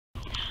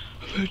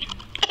I'm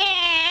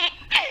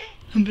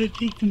about to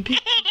take some pictures.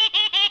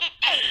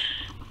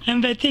 I'm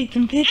about to take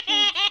some pictures.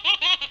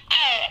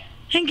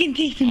 I can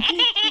take some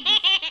pictures.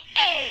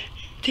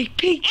 Take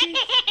pictures.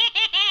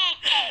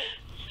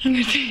 I'm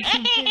gonna take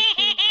some pictures.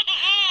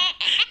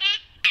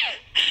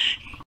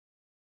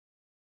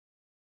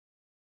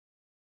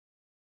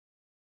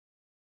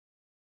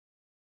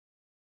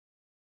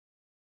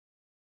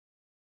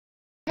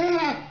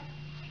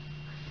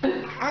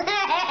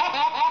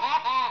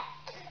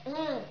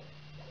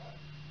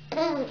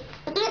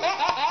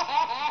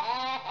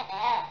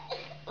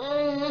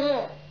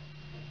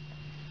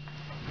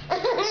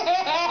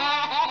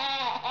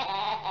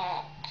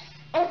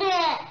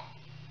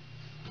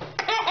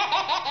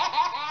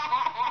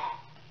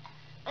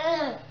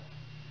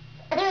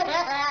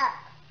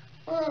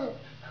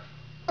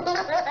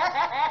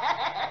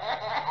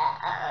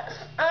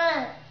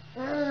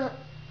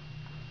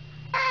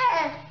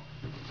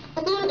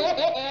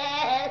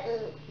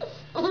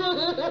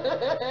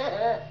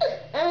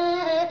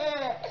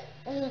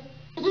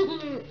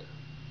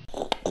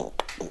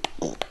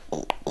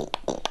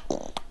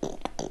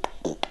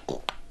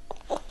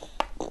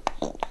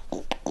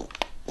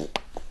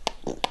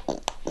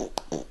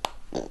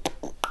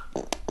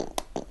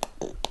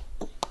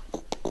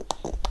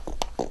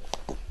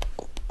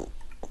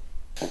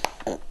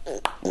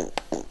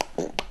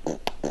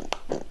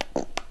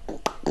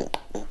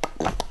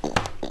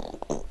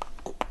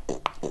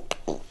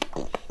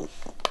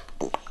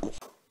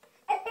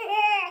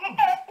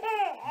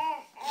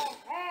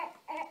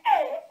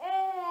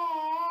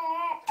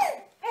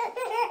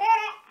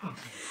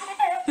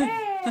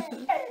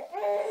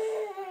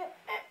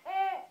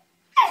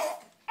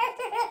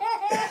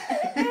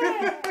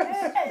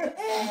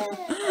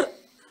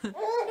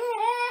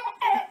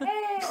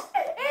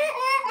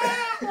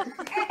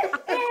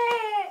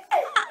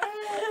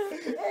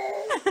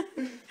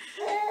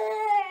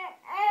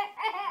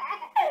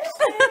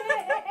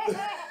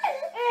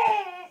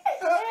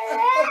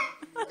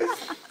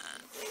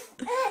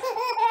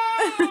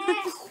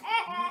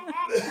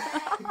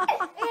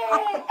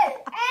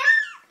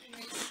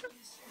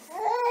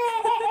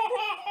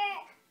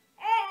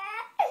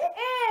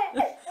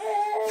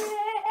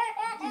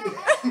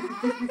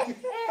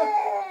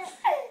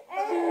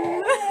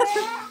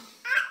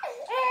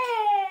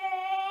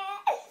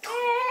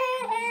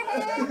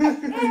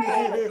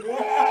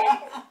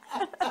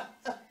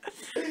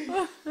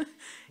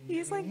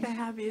 He's like the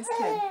happiest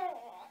kid.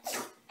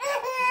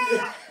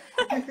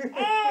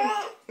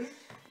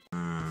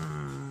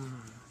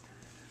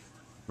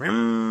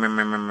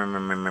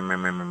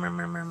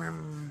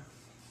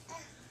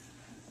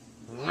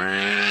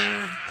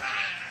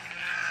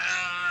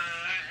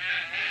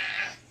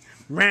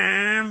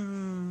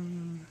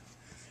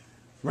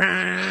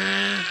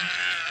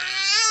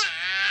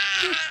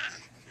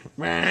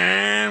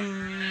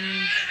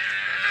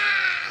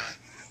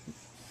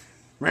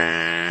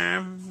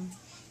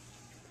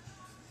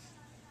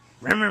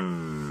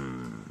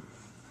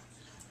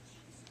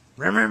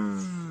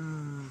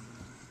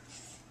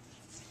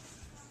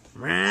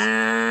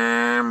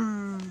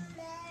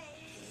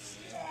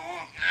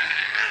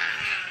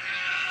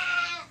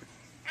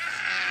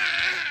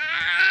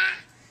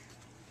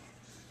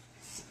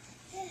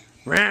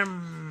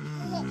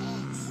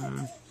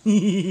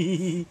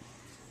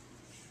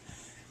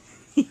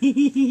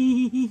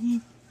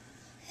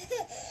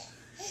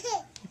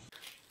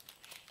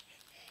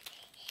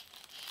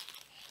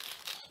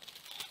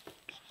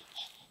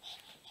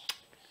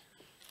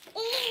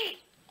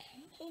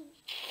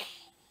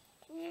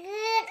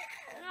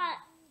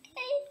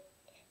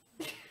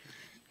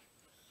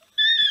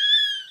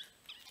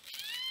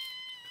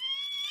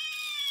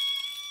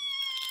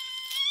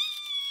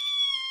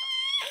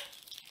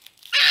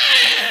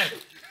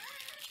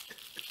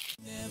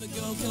 Never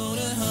go cold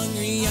or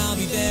hungry, I'll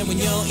be there when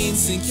you're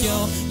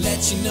insecure.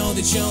 Let you know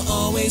that you're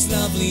always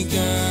lovely,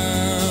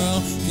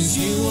 girl. 'Cause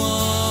you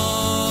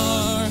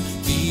are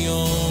the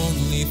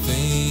only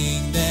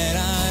thing that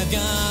I've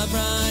got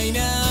right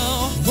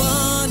now.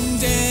 One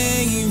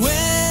day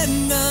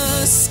when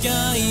the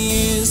sky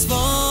is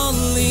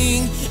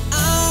falling,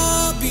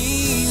 I'll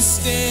be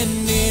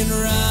standing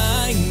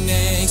right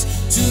next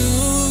to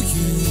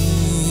you.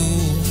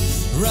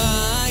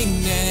 Right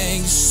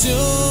next to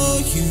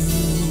you.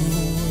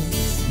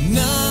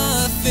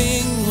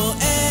 Nothing will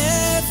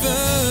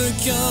ever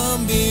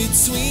come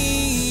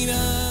between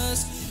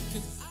us.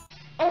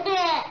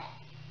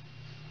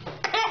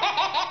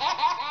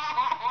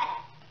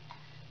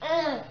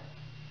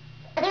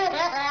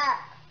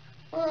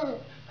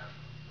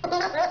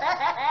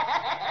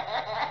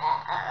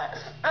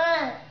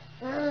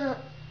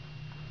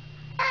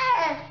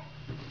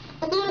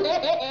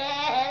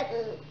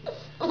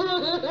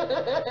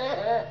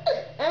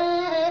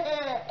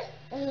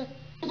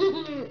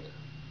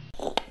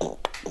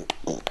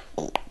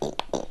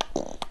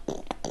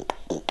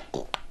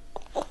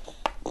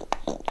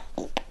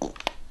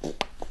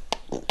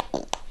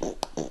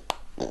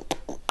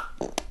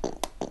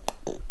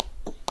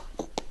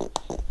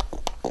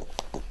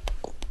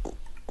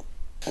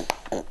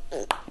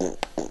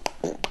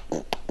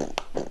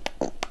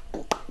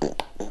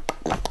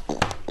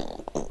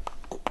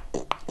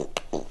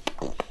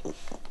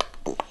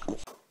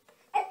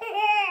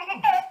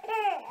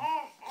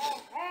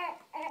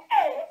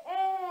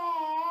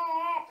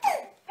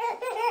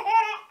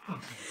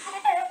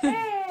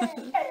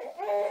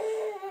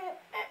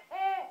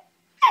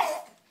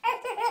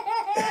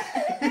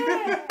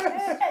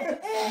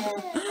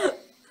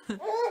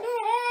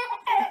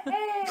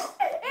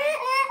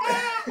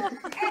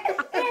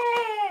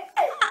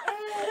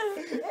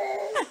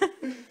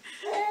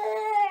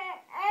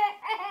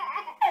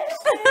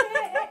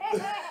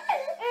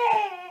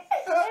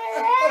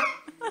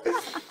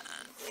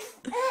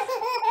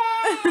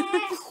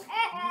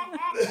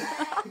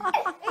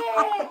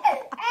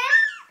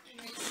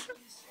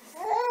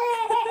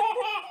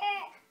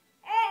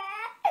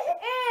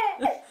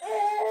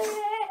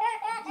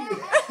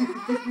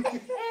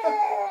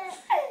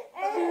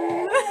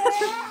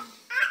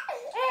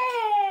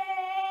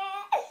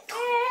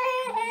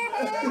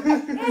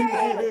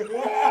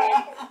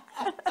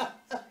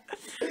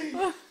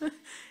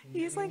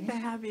 He's like the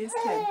happiest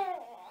kid.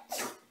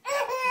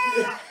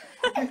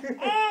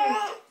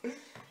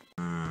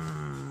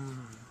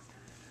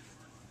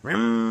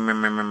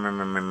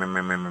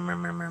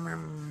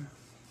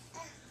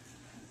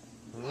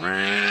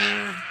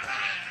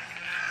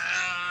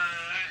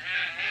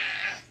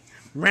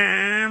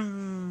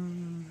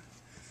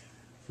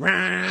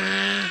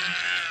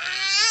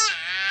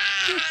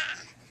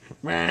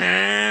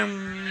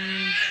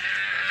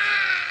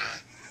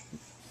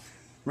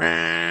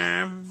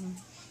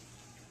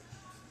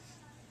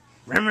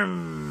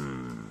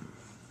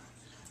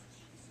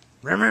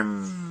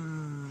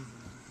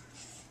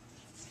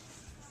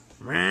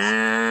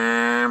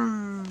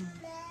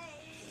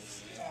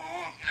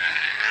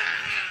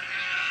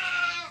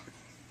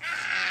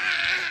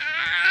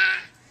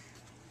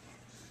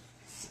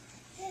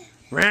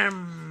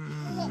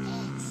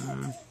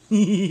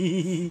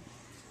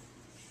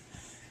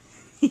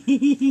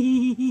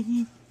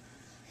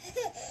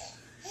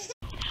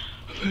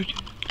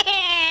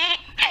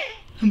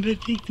 I'm about to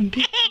take some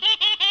pictures.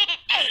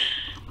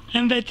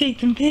 I'm about to take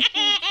some pictures.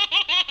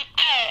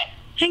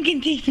 I can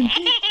take some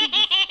pictures.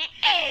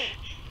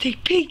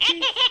 Take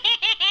pictures.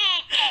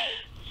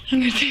 I'm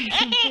gonna take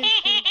some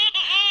pictures.